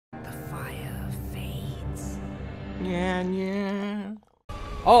Yeah, yeah.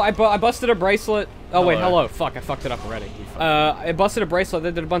 Oh, I busted a bracelet. Oh, wait, hello. Fuck, I fucked it up already. I busted a bracelet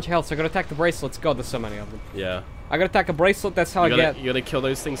that did a bunch of health, so I gotta attack the bracelets. God, there's so many of them. Yeah. I gotta attack a bracelet, that's how I get... You gotta kill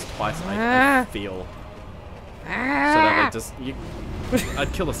those things twice, I feel. So that they just...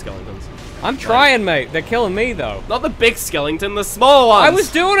 I'd kill the skeletons. I'm trying, mate. They're killing me, though. Not the big skeleton, the small ones! I was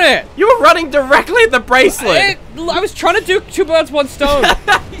doing it! You were running directly at the bracelet! I was trying to do 2 birds, 1 stone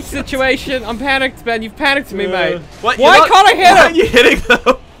situation. I'm panicked, Ben. You've panicked me, mate. What, why can't I hit him? Why are you hitting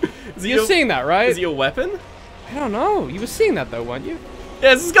them? You're seeing that, right? Is he a weapon? I don't know. You were seeing that, though, weren't you?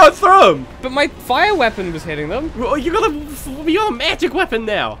 Yeah, this is going through him! But my fire weapon was hitting them. Well, you got a magic weapon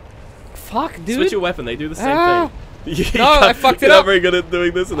now! Fuck, dude. Switch your weapon, they do the same thing. No, I fucked it up. You're not very good at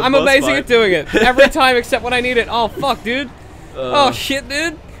doing this in a I'm boss amazing fight. at doing it. Every time except when I need it. Oh, fuck, dude. Oh, shit,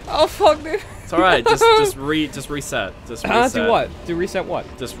 dude. Oh, fuck, dude. It's alright, just reset. Just reset. Do what? Do reset what?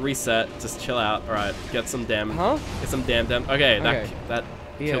 Just reset, just chill out. Alright, get some damn... Get some damn... Okay, that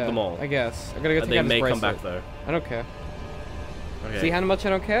killed them all. I guess. I gotta go take They out his may come bracelet. back, though. I don't care. Okay. See how much I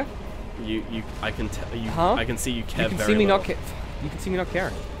don't care? I can tell you... Huh? I can see you care You can very see me little. not You can see me not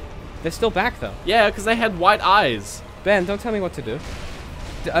caring. They're still back, though. Yeah, because they had white eyes. Ben, don't tell me what to do.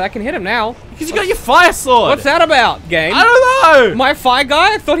 I can hit him now. Because you got your fire sword! What's that about, game? I don't know! My fire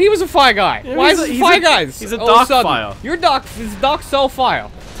guy? I thought he was a fire guy. Yeah, Why is he fire guys? He's a all of dark sudden? fire. You're dark. It's dark soul fire.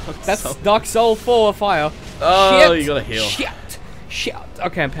 That's dark soul 4 fire. Oh, Shit. you gotta heal. Shit.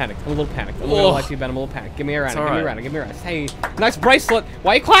 Okay, I'm panicked. I'm a little panicked. I'm a little like you, Ben. I'm a little panicked. Give me a round. Give me a round. Give me a round. Hey, nice bracelet.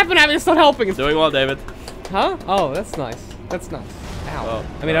 Why are you clapping at me? It's not helping. It's Doing well, David. Huh? Oh, that's nice. That's nice. Ow. Oh,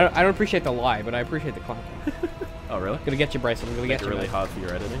 I mean, I don't appreciate the lie, but I appreciate the clapping. Oh, really? Gonna get your bracelet. I'm gonna get Make you. it really hard for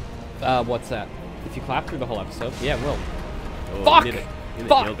your editing. What's that? If you clap through the whole episode, yeah, it will. Oh, Fuck! You need to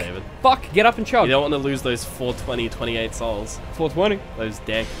Fuck! heal, David. Fuck! Get up and choke. You don't want to lose those 420, 28 souls. 420. Those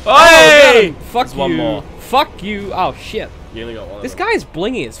dank. Oh, Hey! Fuck There's you. one more. Fuck you. Oh shit. You only got one. This of them. guy is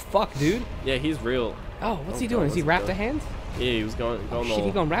blingy as fuck, dude. Yeah, he's real. Oh, what's he God, doing? Is he what's raptor doing? hands? Yeah, he was going Oh shit, all,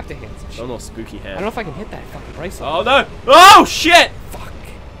 he going raptor hands. And shit. going all spooky I head. don't know if I can hit that fucking bracelet. Oh no! Oh shit! Fuck.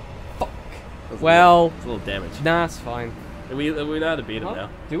 Fuck. That's Well. it's a little damage. Nah, it's fine. We know how to beat him now.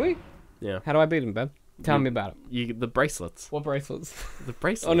 Do we? Yeah. How do I beat him, Ben? Tell me about it. The bracelets. What bracelets? The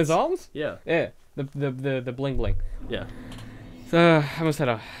bracelets. On his arms? Yeah. Yeah. The bling bling. Yeah. So, I almost had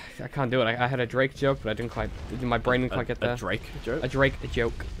a... I can't do it. I had a Drake joke, but I didn't quite... My brain didn't quite get there. A Drake joke? A Drake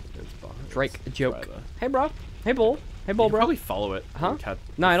joke. Drake joke. Right there. Hey, bro. Hey, bull. Hey, bull, You could bro. probably follow it. Huh? and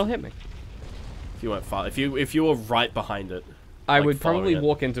No, it'll hit me. If you weren't follow, if you were right behind it. I like would probably following it.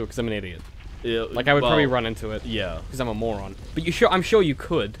 walk into it because I'm an idiot. Yeah, Like, I would probably well, run into it Yeah. because I'm a moron. But I'm sure you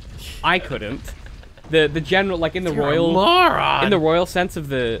could. I couldn't. The general, like, in the You're a royal... moron! In the royal sense of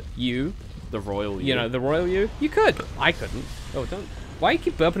the you, The royal you know, the royal you could. I couldn't. Oh, don't... Why do you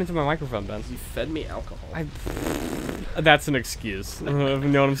keep burping into my microphone, Ben? You fed me alcohol. That's an excuse. You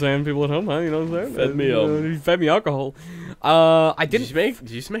know what I'm saying? People at home, huh? You know what I'm saying? Fed me, You fed me alcohol. I didn't... Did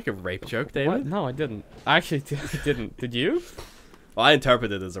you just make a rape joke, David? What? No, I didn't. I actually didn't. Did you? Well, I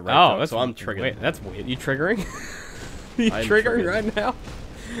interpreted it as a rape Oh, joke, that's so I'm triggered. Wait, that's weird. You triggering? You I'm triggering triggered. right now?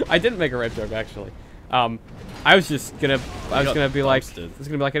 I didn't make a rape joke, actually. I was just gonna... I was gonna be like... dumpstered. I was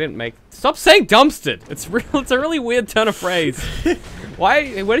gonna be like, I didn't make... Stop saying dumpstered! It's real. It's a really weird turn of phrase.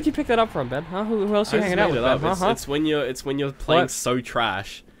 Why? Where did you pick that up from, Ben? Huh? Who else are you hanging out with, Ben? Huh? It's when you're playing What? so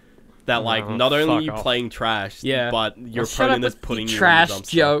trash that like Oh, not only are fuck you off. playing trash, Yeah. but your Shut opponent up is with putting the you trash in the dumpster.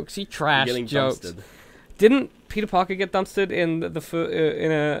 jokes. You trash You're getting jokes. dumpstered. Didn't Peter Parker get dumpstered in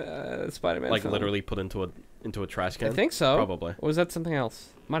in a Spider-Man Like film? literally put into a trash can. I think so. Probably. Or was that something else?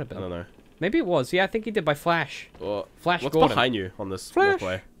 Might have been. I don't know. Maybe it was. Yeah, I think he did by Flash. Or, Flash what's Gordon. behind you on this Flash.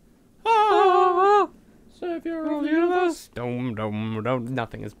 walkway? Savior of the universe. Dome.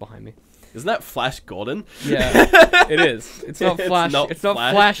 Nothing is behind me. Isn't that Flash Gordon? Yeah, it is. It's not It's Flash. not It's not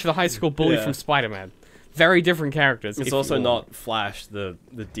Flash. Flash, the high school bully Yeah. from Spider-Man. Very different characters. It's if also you will. not Flash, the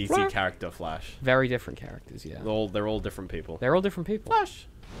DC Flash. character Flash. Very different characters. Yeah. They're all different people. They're all different people. Flash.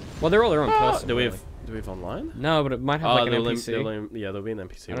 Well, they're all their own person. Do we really. have online? No, but it might have like an there'll NPC. yeah, there'll be an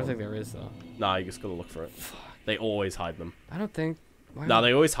NPC. I don't one. think there is though. Nah, you just gotta look for it. They always hide them. I don't think. Why Nah, not?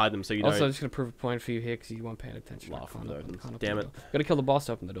 they always hide them so you Also, I'm don't just gonna prove a point for you here because you weren't paying attention. laugh I at can't those. open Damn the it. door. Gotta kill the boss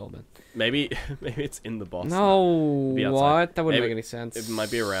to open the door, man. Maybe it's in the boss. No, Be outside. what? That wouldn't Maybe- make any sense. It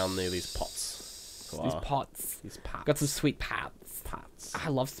might be around near these pots. So, These pots. These pots. Got some sweet pots. I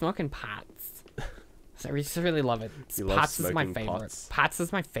love smoking pots. I just really love it. You love Pots is my smoking favorite. pots? Pots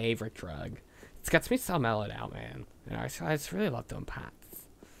is my favorite drug. It gets me so mellowed out, man. You know, I just really love doing pots.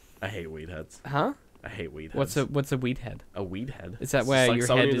 I hate weed heads. Huh? I hate weed heads. What's a weed head? A weed head? Is that It's where just like your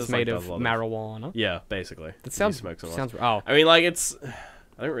someone head who is just, like, made does of a lot marijuana? Yeah, basically. That If you sounds smoke so much. sounds. Oh, I mean, like it's.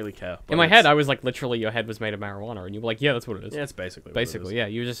 I don't really care. In my head, I was like, literally, your head was made of marijuana, and you were like, yeah, that's what it is. Yeah, it's basically. Basically, yeah,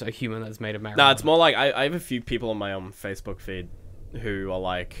 you're just a human that's made of marijuana. Nah, it's more like I have a few people on my Facebook feed who are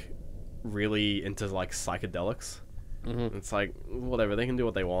like really into like psychedelics. It's like whatever, they can do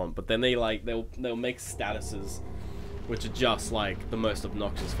what they want, but then they'll make statuses which are just like the most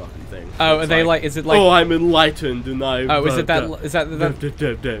obnoxious fucking thing. Oh, are they like? Is it like? Oh, I'm enlightened, and I. Oh, is it that? Is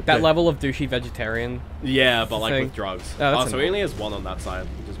that level of douchey vegetarian? Yeah, but like with drugs. Oh, so he only has one on that side,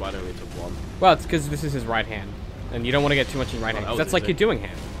 which is why I only took one. Well, it's because this is his right hand, and you don't want to get too much in right hand. 'Cause that's like your doing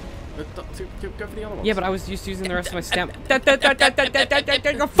hand. Go for the other one. Yeah, but I was used to using the rest of my stamp.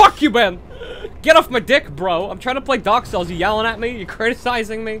 Fuck you, Ben! Get off my dick, bro! I'm trying to play Dark Souls. You yelling at me? You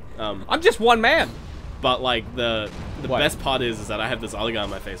criticizing me? I'm just one man. But like the best part is that I have this other guy on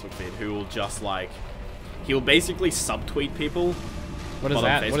my Facebook feed who will just like he'll basically subtweet people. What is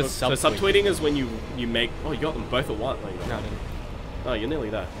that? What is subtweeting? So subtweeting is when you make you got them both at once. No, you don't. No, I didn't. Oh, you're nearly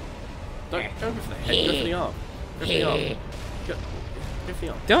there. Don't go for the head. Go for the arm. Go for the arm. Go for the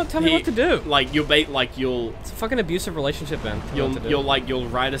arm. Don't tell me what to do. Like you'll. It's a fucking abusive relationship, man. You'll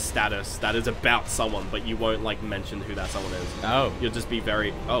write a status that is about someone, but you won't like mention who that someone is. Oh. You'll just be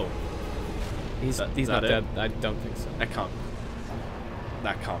very He's not dead. I don't think so.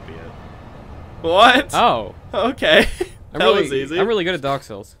 That can't be it. What? Oh. Okay. That was easy. I'm really good at Dark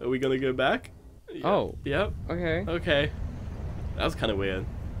Souls. Are we gonna go back? Yeah. Oh. Yep. Okay. Okay. That was kind of weird.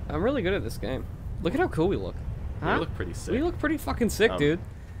 I'm really good at this game. Look at how cool we look. Huh? We look pretty sick. We look pretty fucking sick, dude.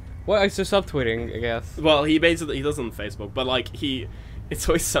 Well, it's just subtweeting, I guess. Well, he does on Facebook, but like it's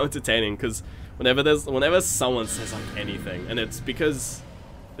always so entertaining because whenever someone says like anything, and it's because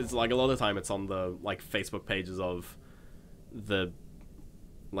it's like a lot of the time it's on the like Facebook pages of the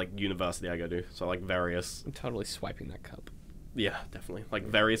like university I go to, so like various. I'm totally swiping that cup. Yeah, definitely. Like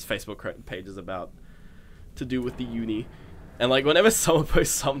various Facebook pages about to do with the uni, and like whenever someone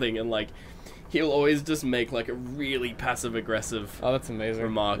posts something and like. He'll always just make like a really passive aggressive that's amazing.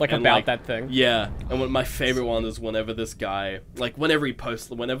 Remark. Like and, about that thing. Yeah. And my favorite one is whenever this guy whenever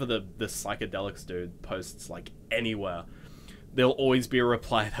the psychedelics dude posts like anywhere, there'll always be a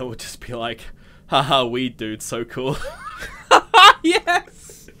reply that will just be like, haha, weed dude, so cool.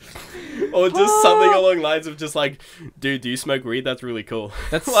 Yes. Or just something along the lines of just like, dude, do you smoke weed? That's really cool.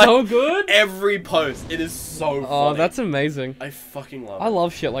 That's like, so good. Every post, it is so funny. Oh, that's amazing. I fucking love it. I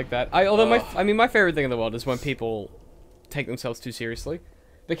love shit like that. My favorite thing in the world is when people take themselves too seriously.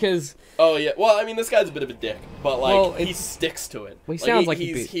 Because... Oh, yeah. Well, I mean, this guy's a bit of a dick, but, like, he sticks to it. Well, he sounds like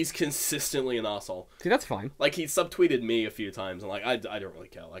he's consistently an asshole. See, that's fine. Like, he subtweeted me a few times, and, like, I don't really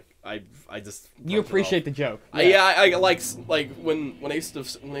care. Like, I just... You appreciate the joke. Yeah, I like when I used to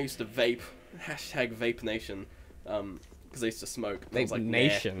vape, hashtag Vape Nation, because I used to smoke. Vape like,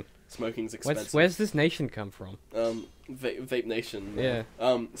 Nation? Nah, smoking's expensive. Where's this nation come from? Vape Nation. Yeah.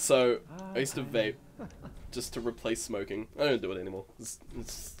 So, I used to vape... just to replace smoking. I don't do it anymore. It's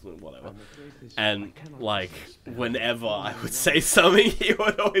whatever. And like whenever I would say something, he'd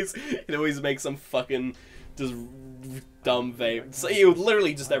always make some fucking just dumb vape. So he would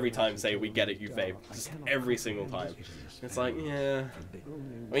literally just every time say, "We get it, you vape." Just every single time. It's like, yeah.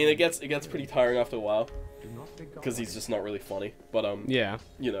 I mean, it gets pretty tiring after a while because he's just not really funny. But yeah.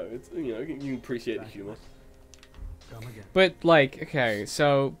 You know, you appreciate the humor. But like, okay,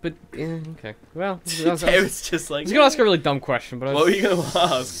 so, but okay, well, David's just like. I was gonna ask a really dumb question, but what were you gonna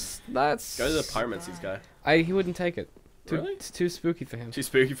ask? That's. Go to the Pyromancy's guy. He wouldn't take it. Really? It's too spooky for him. Too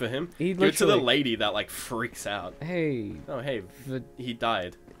spooky for him? He Go to the lady that like freaks out. Hey. Oh hey, he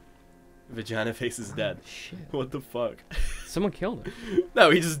died. Vagina face is dead. Shit. What the fuck? Someone killed him. No,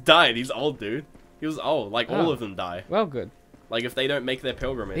 he just died. He's old, dude. He was old. Like all of them die. Well, good. Like if they don't make their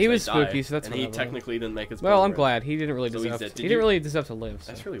pilgrimage, he was they spooky, die, so that's. And he technically didn't make his. Well, I'm glad he didn't really deserve. He didn't really deserve to live.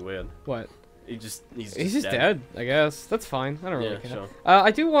 So. That's really weird. What? He's just dead. I guess that's fine. I don't really care. Sure.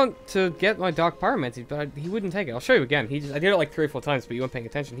 I do want to get my Dark Pyromancy, but he wouldn't take it. I'll show you again. I did it like 3 or 4 times, but you weren't paying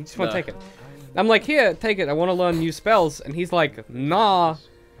attention. He just won't take it. I'm like, here, take it. I want to learn new spells, and he's like, nah,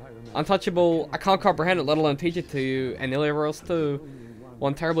 untouchable. I can't comprehend it, let alone teach it to you, and nearly everywhere else too.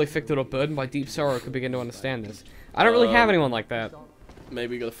 One terribly afflicted or burdened by deep sorrow could begin to understand this. I don't really have anyone like that.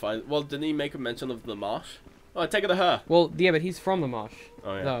 Maybe you gotta find. Well, didn't he make a mention of the marsh? Oh, take it to her. Well, yeah, but he's from the marsh.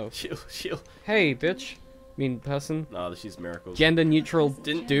 Oh yeah. No. She'll. Hey, bitch. Person. No, she's miracles. Gender neutral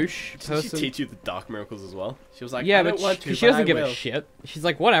douche person. Didn't she teach you the dark miracles as well? She was like, yeah, I don't want she doesn't give a shit. She's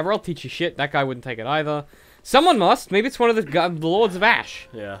like, whatever, I'll teach you shit. That guy wouldn't take it either. Someone must. Maybe it's one of the Lords of Ash.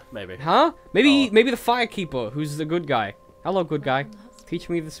 Yeah, maybe. Huh? Maybe the Firekeeper, who's the good guy. Hello, good guy. Teach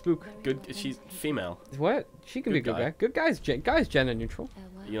me the spook. Good. She's female. What? She can be a good guy. Good guy's gender neutral.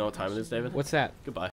 You know what time it is, David? What's that? Goodbye.